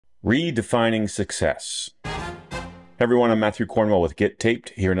Redefining success. Hey everyone, I'm Matthew Cornwell with Get Taped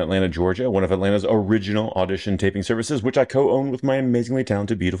here in Atlanta, Georgia, one of Atlanta's original audition taping services, which I co-own with my amazingly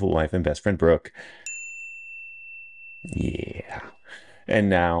talented, beautiful wife and best friend, Brooke. Yeah. And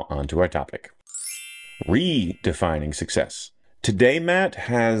now on to our topic. Redefining success. Today, Matt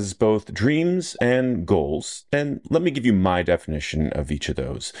has both dreams and goals, and let me give you my definition of each of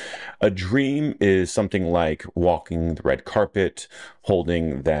those. A dream is something like walking the red carpet,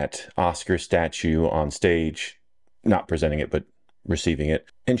 holding that Oscar statue on stage, not presenting it, but receiving it.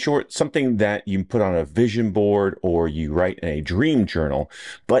 In short, something that you put on a vision board or you write in a dream journal,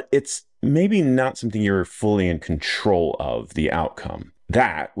 but it's maybe not something you're fully in control of the outcome.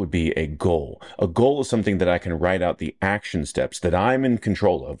 That would be a goal. A goal is something that I can write out the action steps that I'm in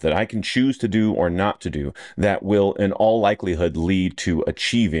control of, that I can choose to do or not to do, that will in all likelihood lead to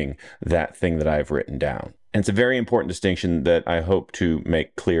achieving that thing that I've written down. And it's a very important distinction that I hope to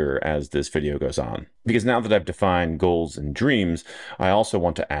make clearer as this video goes on. Because now that I've defined goals and dreams, I also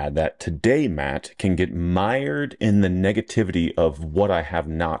want to add that today, Matt, can get mired in the negativity of what I have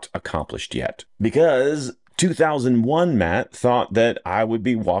not accomplished yet. Because 2001 Matt thought that I would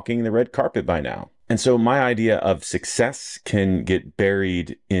be walking the red carpet by now. And so my idea of success can get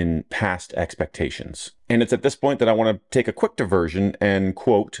buried in past expectations. And it's at this point that I want to take a quick diversion and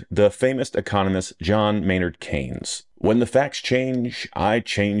quote the famous economist John Maynard Keynes. "When the facts change, I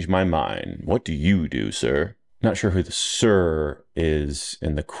change my mind. What do you do, sir?" Not sure who the sir is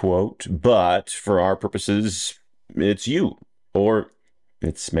in the quote, but for our purposes, it's you, or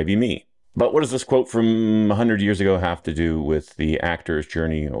it's maybe me. But what does this quote from 100 years ago have to do with the actor's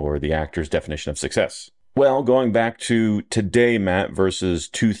journey or the actor's definition of success? Well, going back to today, Matt, versus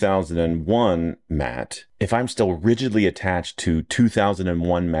 2001 Matt, if I'm still rigidly attached to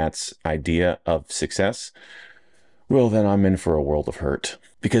 2001 Matt's idea of success, well, then I'm in for a world of hurt.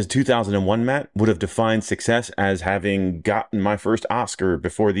 Because 2001 Matt would have defined success as having gotten my first Oscar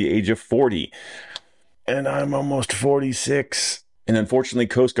before the age of 40. And I'm almost 46. And unfortunately,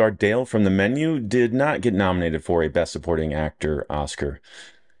 Coast Guard Dale from The Menu did not get nominated for a Best Supporting Actor Oscar.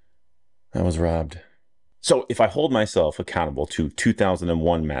 I was robbed. So if I hold myself accountable to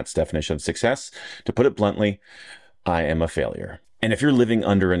 2001 Matt's definition of success, to put it bluntly, I am a failure. And if you're living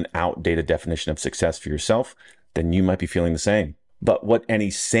under an outdated definition of success for yourself, then you might be feeling the same. But what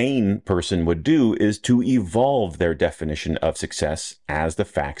any sane person would do is to evolve their definition of success as the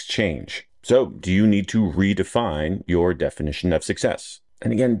facts change. So, do you need to redefine your definition of success?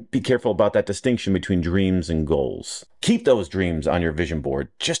 And again, be careful about that distinction between dreams and goals. Keep those dreams on your vision board.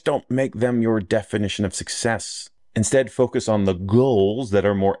 Just don't make them your definition of success. Instead, focus on the goals that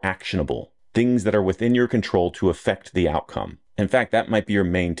are more actionable, things that are within your control to affect the outcome. In fact, that might be your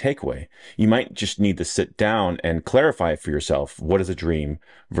main takeaway. You might just need to sit down and clarify for yourself what is a dream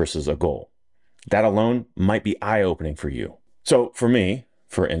versus a goal. That alone might be eye-opening for you. So, for me,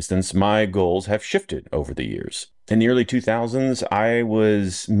 for instance, my goals have shifted over the years. In the early 2000s, I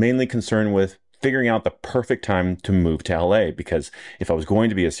was mainly concerned with figuring out the perfect time to move to LA, because if I was going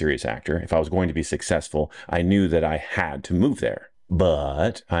to be a serious actor, if I was going to be successful, I knew that I had to move there.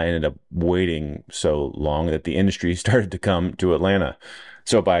 But I ended up waiting so long that the industry started to come to Atlanta.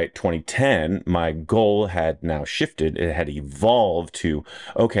 So by 2010, my goal had now shifted. It had evolved to,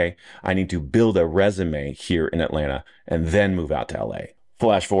 okay, I need to build a resume here in Atlanta and then move out to LA.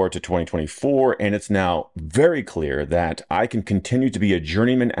 Flash forward to 2024, and it's now very clear that I can continue to be a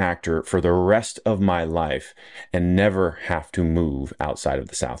journeyman actor for the rest of my life and never have to move outside of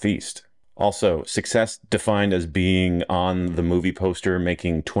the Southeast. Also, success defined as being on the movie poster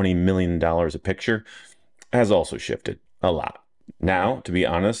making $20 million a picture has also shifted a lot. Now, to be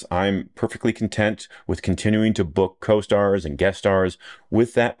honest, I'm perfectly content with continuing to book co-stars and guest stars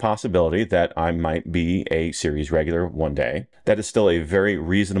with that possibility that I might be a series regular one day. That is still a very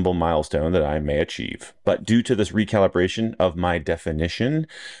reasonable milestone that I may achieve. But due to this recalibration of my definition,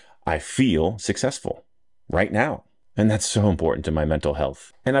 I feel successful right now. And that's so important to my mental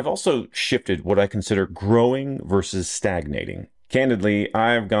health. And I've also shifted what I consider growing versus stagnating. Candidly,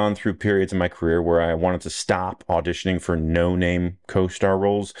 I've gone through periods in my career where I wanted to stop auditioning for no-name co-star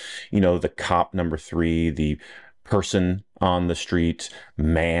roles. You know, the cop number 3, the person on the street,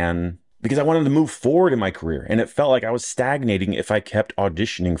 man, because I wanted to move forward in my career, and it felt like I was stagnating if I kept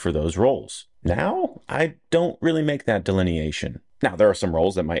auditioning for those roles. Now, I don't really make that delineation. Now, there are some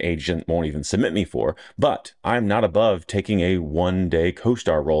roles that my agent won't even submit me for, but I'm not above taking a one-day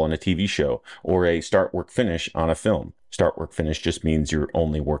co-star role on a TV show or a start, work, finish on a film. Start, work, finish just means you're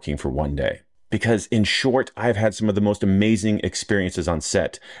only working for one day. Because in short, I've had some of the most amazing experiences on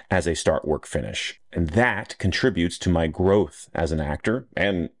set as a start work finish. And that contributes to my growth as an actor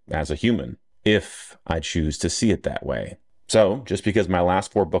and as a human, if I choose to see it that way. So just because my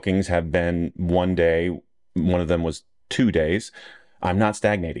last 4 bookings have been 1 day, one of them was 2 days, I'm not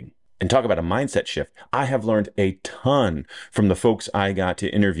stagnating. And talk about a mindset shift. I have learned a ton from the folks I got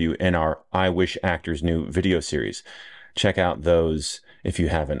to interview in our I Wish Actors Knew video series. Check out those if you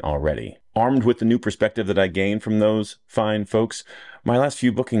haven't already. Armed with the new perspective that I gained from those fine folks, my last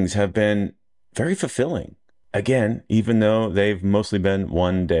few bookings have been very fulfilling. Again, even though they've mostly been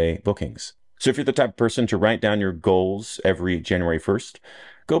 1-day bookings. So if you're the type of person to write down your goals every January 1st,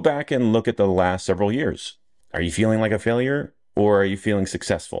 go back and look at the last several years. Are you feeling like a failure or are you feeling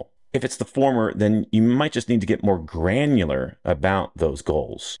successful? If it's the former, then you might just need to get more granular about those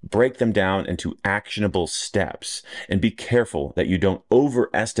goals. Break them down into actionable steps and be careful that you don't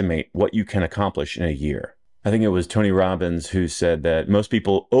overestimate what you can accomplish in a year. I think it was Tony Robbins who said that most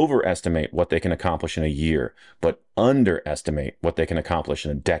people overestimate what they can accomplish in a year, but underestimate what they can accomplish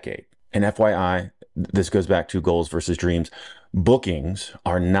in a decade. And FYI, this goes back to goals versus dreams. Bookings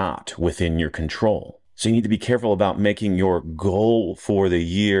are not within your control. So you need to be careful about making your goal for the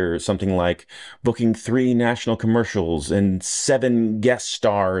year something like booking 3 national commercials and 7 guest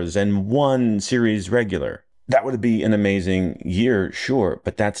stars and 1 series regular. That would be an amazing year, sure,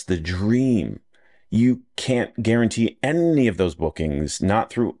 but that's the dream. You can't guarantee any of those bookings,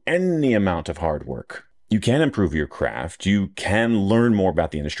 not through any amount of hard work. You can improve your craft. You can learn more about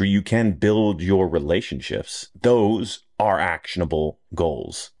the industry. You can build your relationships. Those are actionable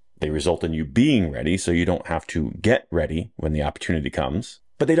goals. They result in you being ready, so you don't have to get ready when the opportunity comes.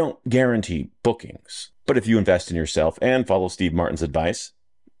 But they don't guarantee bookings. But if you invest in yourself and follow Steve Martin's advice,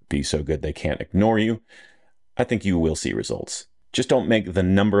 be so good they can't ignore you, I think you will see results. Just don't make the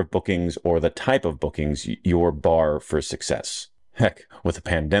number of bookings or the type of bookings your bar for success. Heck, with a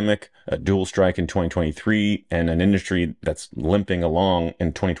pandemic, a dual strike in 2023, and an industry that's limping along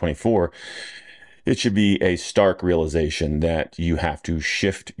in 2024, it should be a stark realization that you have to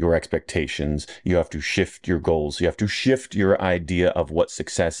shift your expectations, you have to shift your goals, you have to shift your idea of what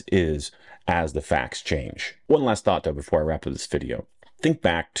success is as the facts change. One last thought though before I wrap up this video. Think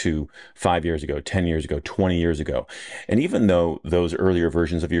back to 5 years ago, 10 years ago, 20 years ago. And even though those earlier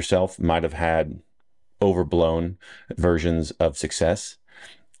versions of yourself might have had overblown versions of success,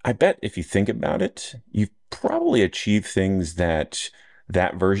 I bet if you think about it, you've probably achieved things that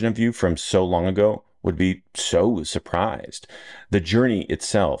version of you from so long ago would be so surprised. The journey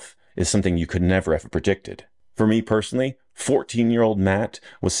itself is something you could never have predicted. For me personally, 14-year-old Matt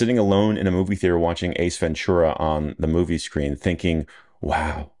was sitting alone in a movie theater watching Ace Ventura on the movie screen thinking,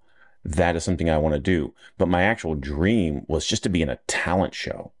 wow, that is something I want to do. But my actual dream was just to be in a talent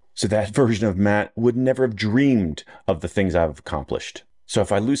show. So that version of Matt would never have dreamed of the things I've accomplished. So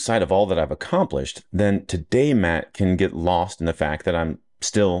if I lose sight of all that I've accomplished, then today Matt can get lost in the fact that I'm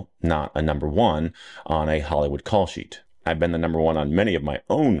still not a #1 on a Hollywood call sheet. I've been the #1 on many of my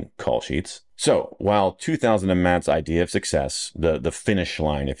own call sheets. So while 2000 and Matt's idea of success, the finish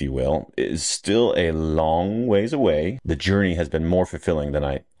line, if you will, is still a long ways away, the journey has been more fulfilling than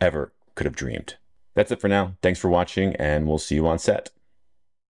I ever could have dreamed. That's it for now. Thanks for watching, and we'll see you on set.